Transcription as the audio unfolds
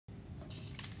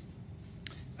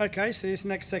Okay, so this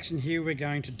next section here we're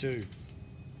going to do.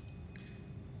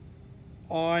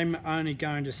 I'm only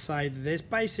going to say that there's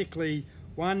basically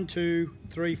 1, 2,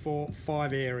 3, 4,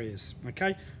 5 areas,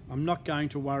 okay? I'm not going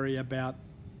to worry about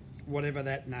whatever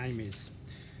that name is.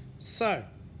 So,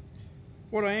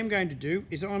 what I am going to do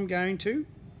is I'm going to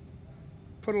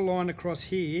put a line across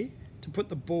here to put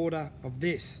the border of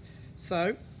this.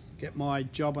 So, get my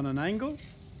job on an angle.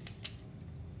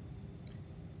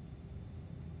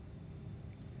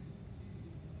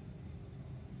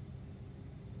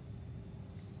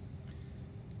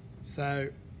 So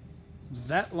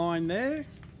that line there,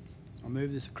 I'll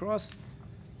move this across,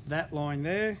 that line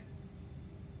there,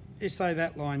 is say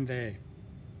that line there.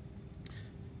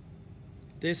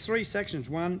 There's 3 sections,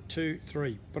 1, 2,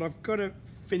 3, but I've got to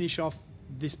finish off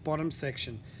this bottom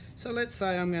section. So let's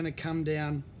say I'm going to come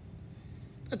down,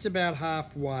 that's about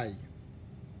halfway,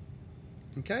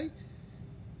 okay?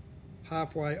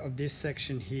 Halfway of this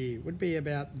section here would be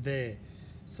about there.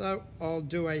 So I'll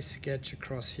do a sketch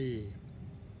across here.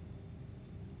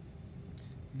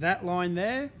 That line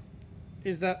there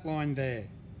is that line there.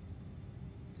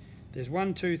 There's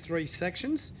 1, 2, 3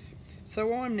 sections.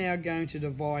 So I'm now going to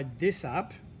divide this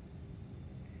up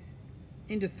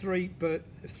into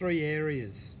three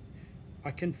areas.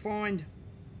 I can find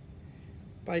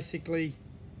basically,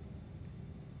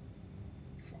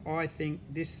 if I think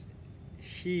this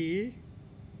here,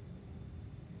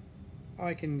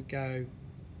 I can go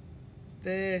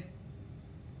there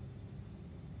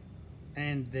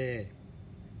and there.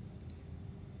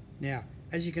 Now,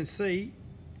 as you can see,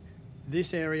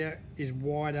 this area is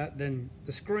wider than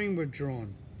the screen we've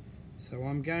drawn. So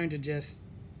I'm going to just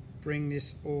bring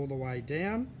this all the way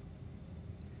down,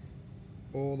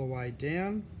 all the way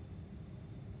down.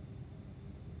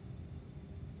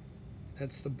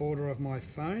 That's the border of my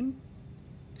phone.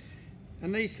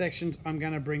 And these sections, I'm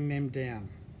going to bring them down.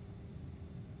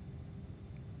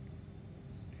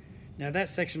 Now that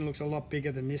section looks a lot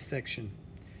bigger than this section.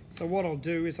 So what I'll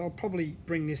do is I'll probably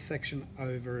bring this section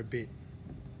over a bit.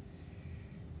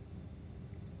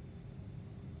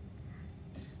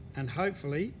 And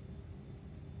hopefully,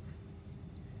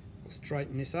 I'll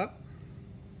straighten this up.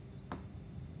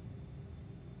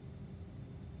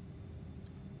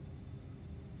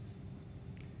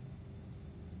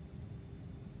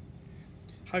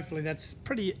 Hopefully that's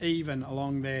pretty even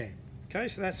along there. Okay,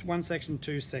 so that's 1 section,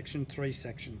 2 section, 3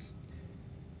 sections.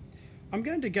 I'm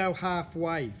going to go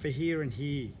halfway for here and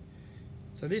here.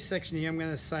 So this section here I'm going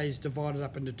to say is divided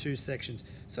up into 2 sections.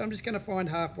 So I'm just going to find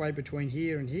halfway between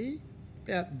here and here,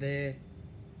 about there,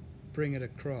 bring it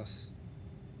across.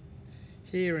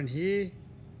 Here and here,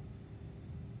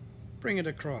 bring it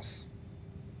across.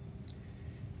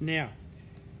 Now,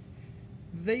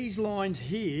 these lines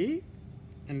here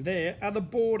and there are the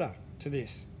border to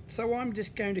this. So I'm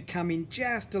just going to come in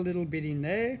just a little bit in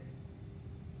there.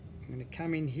 I'm going to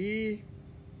come in here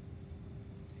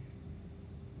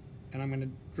and I'm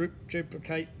going to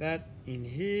duplicate that in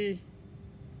here.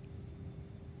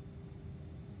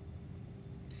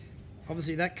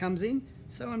 Obviously that comes in,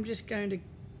 so I'm just going to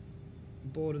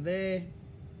border there,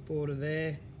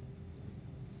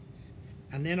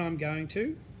 and then I'm going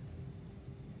to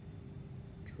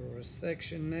draw a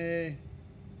section there,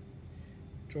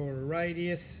 draw a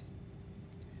radius,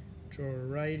 draw a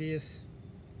radius,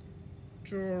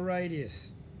 draw a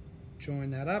radius, join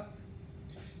that up,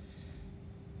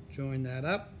 join that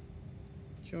up,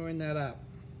 join that up.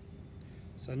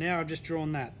 So now I've just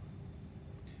drawn that.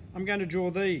 I'm going to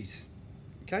draw these,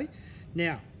 okay?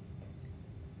 Now,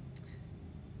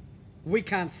 we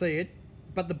can't see it,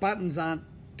 but the buttons aren't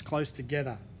close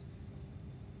together.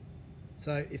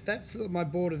 So if that's my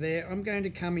border there, I'm going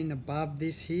to come in above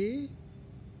this here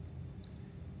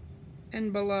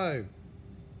and below.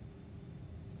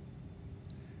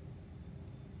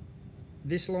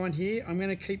 This line here, I'm going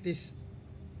to keep this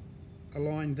a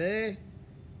line there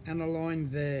and a line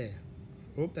there.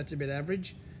 Oop, that's a bit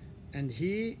average. And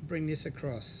here, bring this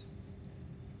across.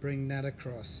 Bring that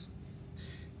across.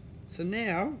 So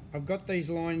now I've got these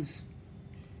lines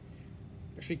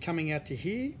actually coming out to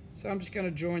here. So I'm just going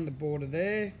to join the border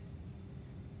there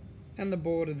and the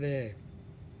border there.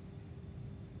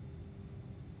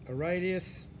 A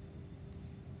radius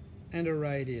and a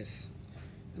radius.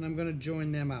 And I'm going to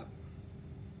join them up.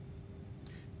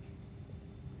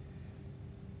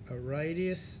 A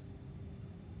radius,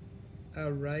 a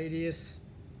radius,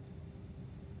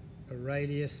 a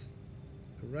radius,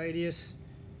 a radius,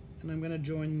 and I'm going to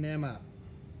join them up.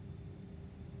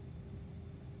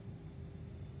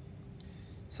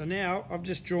 So now I've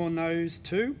just drawn those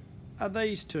two, are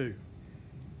these two.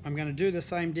 I'm going to do the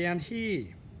same down here.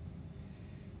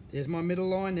 There's my middle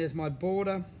line, there's my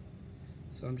border.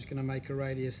 So I'm just going to make a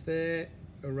radius there,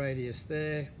 a radius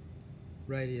there,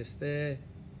 radius there,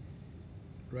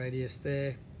 radius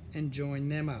there, and join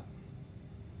them up.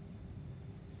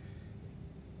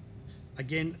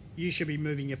 Again, you should be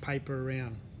moving your paper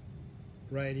around.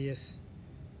 Radius,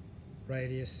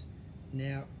 radius.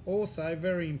 Now, also,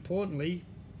 very importantly,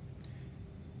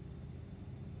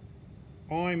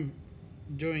 I'm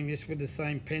doing this with the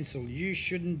same pencil. You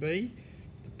shouldn't be.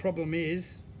 The problem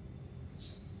is,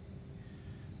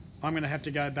 I'm going to have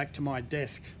to go back to my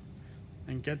desk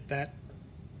and get that.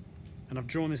 And I've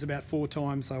drawn this about 4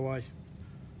 times, so I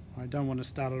don't want to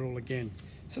start it all again.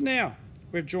 So now,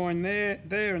 we've drawn there,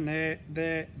 there and there,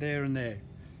 there, there and there.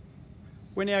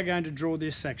 We're now going to draw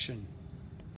this section.